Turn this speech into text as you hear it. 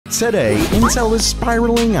Today, Intel is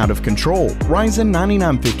spiraling out of control. Ryzen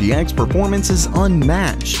 9950X performance is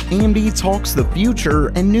unmatched. AMD talks the future,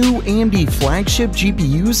 and new AMD Flagship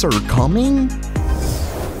GPUs are coming?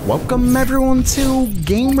 Welcome everyone to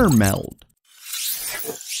Gamer Meld.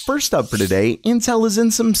 First up for today, Intel is in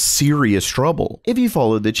some serious trouble. If you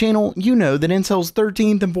follow the channel, you know that Intel's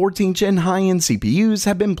 13th and 14th gen high-end CPUs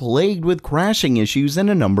have been plagued with crashing issues in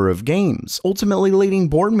a number of games, ultimately leading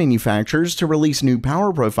board manufacturers to release new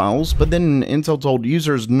power profiles, but then Intel told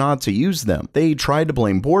users not to use them. They tried to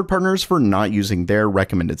blame board partners for not using their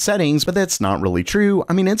recommended settings, but that's not really true.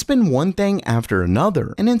 I mean, it's been one thing after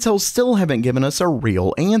another, and Intel still haven't given us a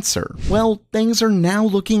real answer. Well, things are now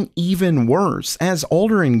looking even worse, as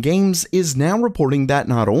Aldrin Games is now reporting that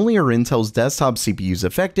not only are Intel's desktop CPUs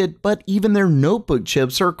affected, but even their notebook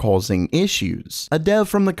chips are causing issues. A dev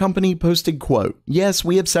from the company posted, quote, "Yes,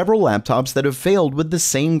 we have several laptops that have failed with the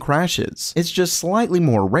same crashes. It's just slightly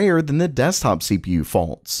more rare than the desktop CPU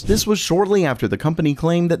faults." This was shortly after the company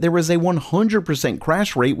claimed that there was a 100%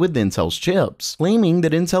 crash rate with Intel's chips, claiming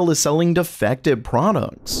that Intel is selling defective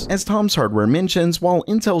products. As Tom's Hardware mentions, while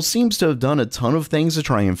Intel seems to have done a ton of things to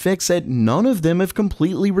try and fix it, none of them have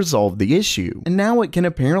completely resolved the issue, and now it can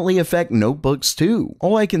apparently affect notebooks too.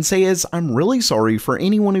 All I can say is I'm really sorry for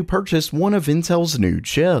anyone who purchased one of Intel's new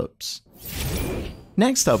chips.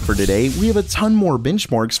 Next up for today, we have a ton more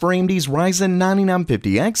benchmarks for AMD's Ryzen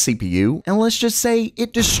 9950X CPU, and let's just say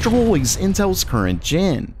it destroys Intel's current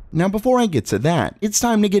gen. Now before I get to that, it's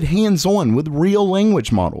time to get hands-on with real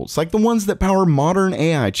language models, like the ones that power modern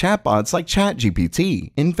AI chatbots like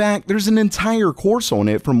ChatGPT. In fact, there's an entire course on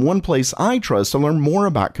it from one place I trust to learn more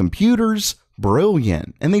about computers,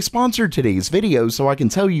 Brilliant, and they sponsored today's video so I can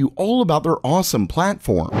tell you all about their awesome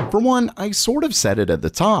platform. For one, I sort of said it at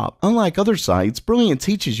the top. Unlike other sites, Brilliant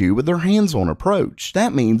teaches you with their hands-on approach.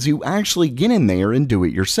 That means you actually get in there and do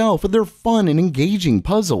it yourself with their fun and engaging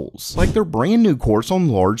puzzles. Like their brand new course on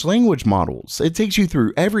large language models. It takes you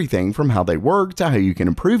through everything from how they work to how you can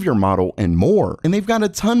improve your model and more. And they've got a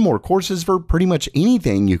ton more courses for pretty much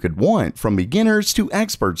anything you could want, from beginners to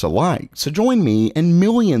experts alike. So join me and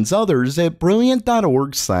millions others at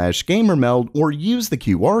brilliant.org/gamermeld or use the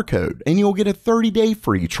QR code and you'll get a 30-day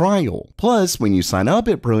free trial. Plus, when you sign up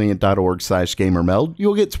at brilliant.org/gamermeld,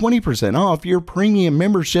 you'll get 20% off your premium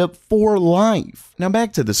membership for life. Now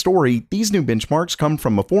back to the story, these new benchmarks come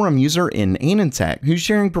from a forum user in AnandTech who's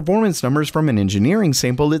sharing performance numbers from an engineering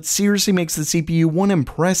sample that seriously makes the CPU one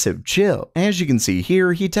impressive chip. As you can see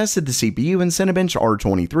here, he tested the CPU in Cinebench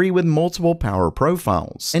R23 with multiple power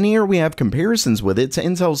profiles. And here we have comparisons with it to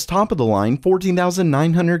Intel's top-of-the-line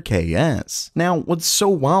 14900KS. Now, what's so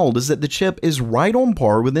wild is that the chip is right on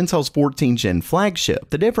par with Intel's 14th gen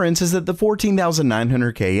flagship. The difference is that the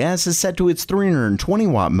 14900KS is set to its 320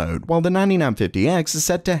 watt mode, while the 9950X is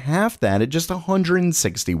set to half that at just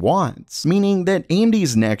 160 watts, meaning that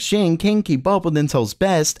AMD's next gen can keep up with Intel's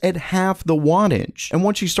best at half the wattage. And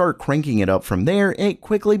once you start cranking it up from there, it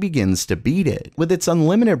quickly begins to beat it, with its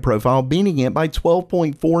unlimited profile beating it by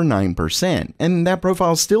 12.49%, and that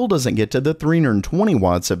profile still doesn't get to the 320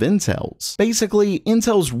 watts of Intel's. Basically,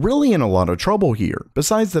 Intel's really in a lot of trouble here.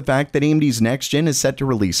 Besides the fact that AMD's next gen is set to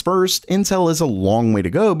release first, Intel has a long way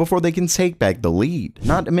to go before they can take back the lead.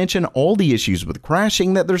 Not to mention all the issues with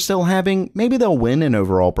crashing that they're still having. Maybe they'll win in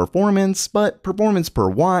overall performance, but performance per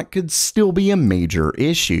watt could still be a major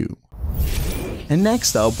issue. And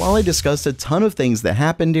next up, while I discussed a ton of things that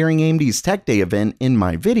happened during AMD's Tech Day event in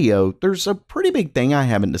my video, there's a pretty big thing I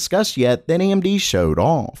haven't discussed yet that AMD showed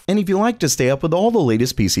off. And if you like to stay up with all the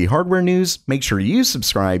latest PC hardware news, make sure you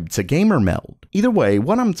subscribe to Gamer Meld. Either way,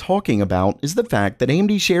 what I'm talking about is the fact that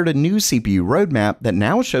AMD shared a new CPU roadmap that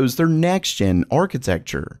now shows their next-gen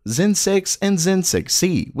architecture, Zen 6 and Zen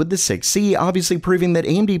 6C, with the 6C obviously proving that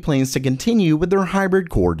AMD plans to continue with their hybrid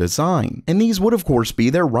core design. And these would of course be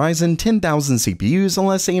their Ryzen 10,000 CPUs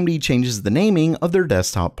unless AMD changes the naming of their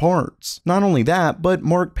desktop parts. Not only that, but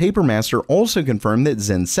Mark Papermaster also confirmed that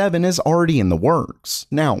Zen 7 is already in the works.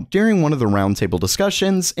 Now, during one of the roundtable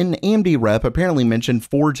discussions, an AMD rep apparently mentioned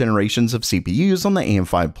 4 generations of CPUs on the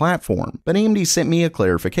AM5 platform, but AMD sent me a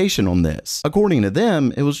clarification on this. According to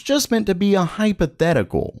them, it was just meant to be a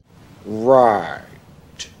hypothetical. Right.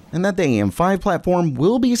 And that the AM5 platform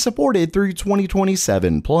will be supported through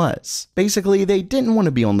 2027 plus. Basically, they didn't want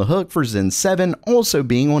to be on the hook for Zen 7 also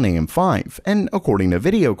being on AM5, and according to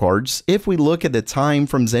video cards, if we look at the time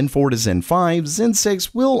from Zen 4 to Zen 5, Zen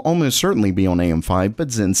 6 will almost certainly be on AM5,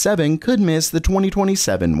 but Zen 7 could miss the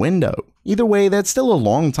 2027 window. Either way, that's still a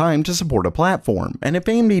long time to support a platform, and if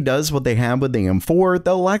AMD does what they have with the AM4,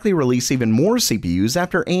 they'll likely release even more CPUs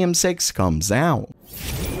after AM6 comes out.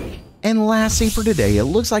 And lastly for today, it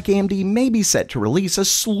looks like AMD may be set to release a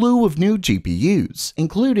slew of new GPUs,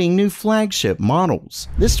 including new flagship models.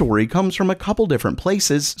 This story comes from a couple different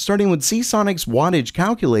places, starting with Seasonic's wattage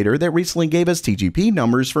calculator that recently gave us TGP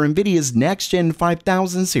numbers for NVIDIA's next-gen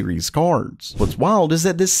 5000 series cards. What's wild is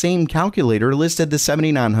that this same calculator listed the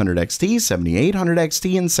 7900 XT, 7800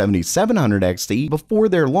 XT, and 7700 XT before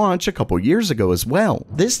their launch a couple years ago as well.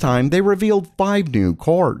 This time, they revealed 5 new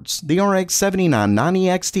cards: the RX 7990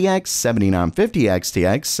 XTX, 7950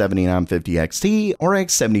 XTX, 7950 XT,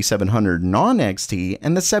 RX 7700 non-XT,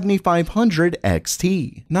 and the 7500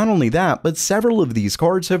 XT. Not only that, but several of these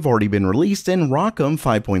cards have already been released in ROCm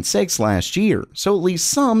 5.6 last year, so at least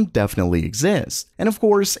some definitely exist. And of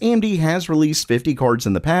course, AMD has released 50 cards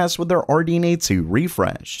in the past with their RDNA 2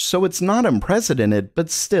 refresh, so it's not unprecedented, but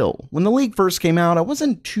still, when the leak first came out, I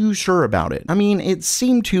wasn't too sure about it. I mean, it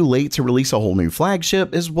seemed too late to release a whole new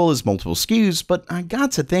flagship as well as multiple SKUs, but I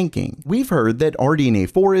got to thinking. We've heard that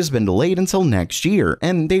RDNA 4 has been delayed until next year,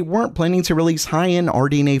 and they weren't planning to release high-end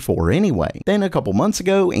RDNA 4 anyway. Then a couple months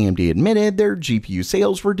ago, AMD admitted their GPU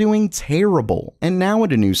sales were doing terrible. And now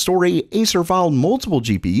in a new story, Acer filed multiple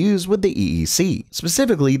GPUs with the EEC.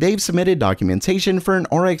 Specifically, they've submitted documentation for an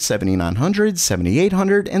RX 7900,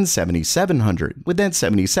 7800, and 7700, with that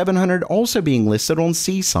 7700 also being listed on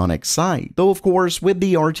Seasonic's site. Though of course, with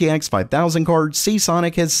the RTX 5000 card,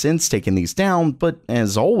 Seasonic has since taken these down, but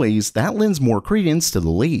as always, that lends more credence to the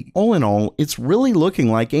leak. All in all, it's really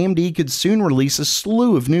looking like AMD could soon release a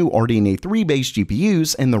slew of new RDNA 3 based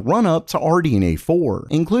GPUs in the run-up to RDNA 4,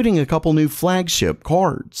 including a couple new flagship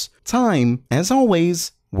cards. Time, as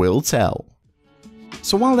always, will tell.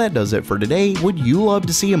 So while that does it for today, would you love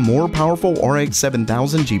to see a more powerful RX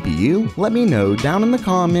 7000 GPU? Let me know down in the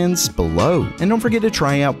comments below. And don't forget to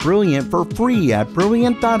try out Brilliant for free at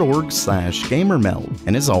brilliant.org/gamermeld.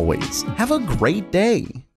 And as always, have a great day.